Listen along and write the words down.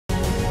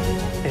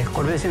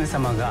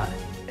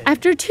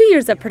After 2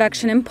 years of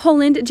production in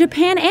Poland,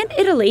 Japan, and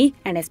Italy,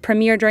 and its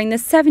premiere during the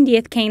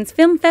 70th Cannes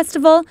Film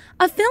Festival,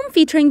 a film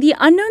featuring the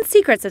unknown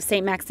secrets of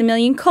St.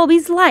 Maximilian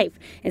Kolbe's life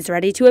is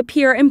ready to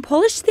appear in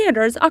Polish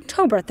theaters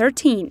October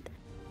 13th.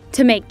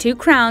 To make Two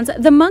Crowns,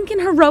 the monk and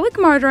heroic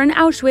martyr in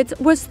Auschwitz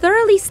was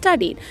thoroughly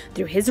studied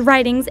through his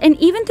writings and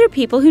even through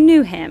people who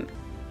knew him.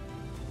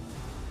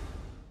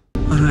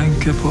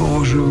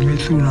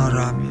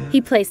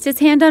 He placed his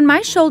hand on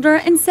my shoulder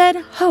and said,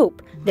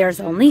 "Hope, there's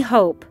only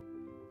hope."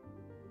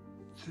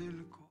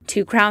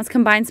 Two Crowns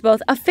combines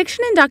both a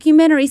fiction and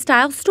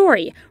documentary-style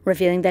story,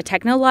 revealing the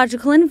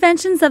technological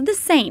inventions of the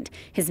saint,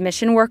 his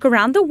mission work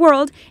around the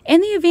world,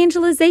 and the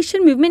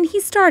evangelization movement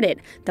he started,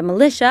 the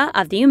Militia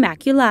of the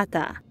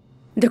Immaculata.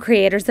 The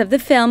creators of the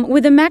film,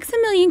 with the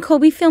Maximilian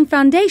Kolbe Film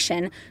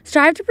Foundation,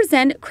 strive to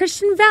present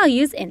Christian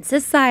values in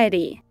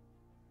society.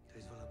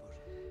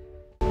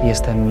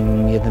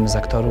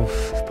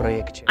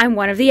 I'm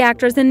one of the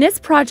actors in this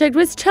project,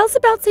 which tells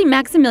about St.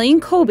 Maximilian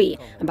Kolbe,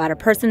 about a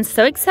person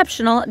so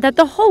exceptional that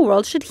the whole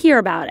world should hear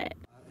about it.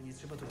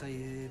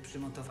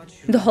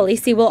 The Holy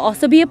See will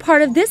also be a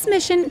part of this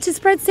mission to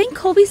spread St.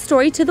 Kolbe's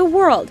story to the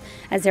world,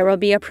 as there will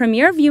be a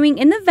premiere viewing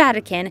in the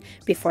Vatican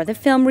before the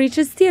film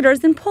reaches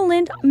theaters in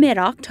Poland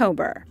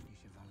mid-October.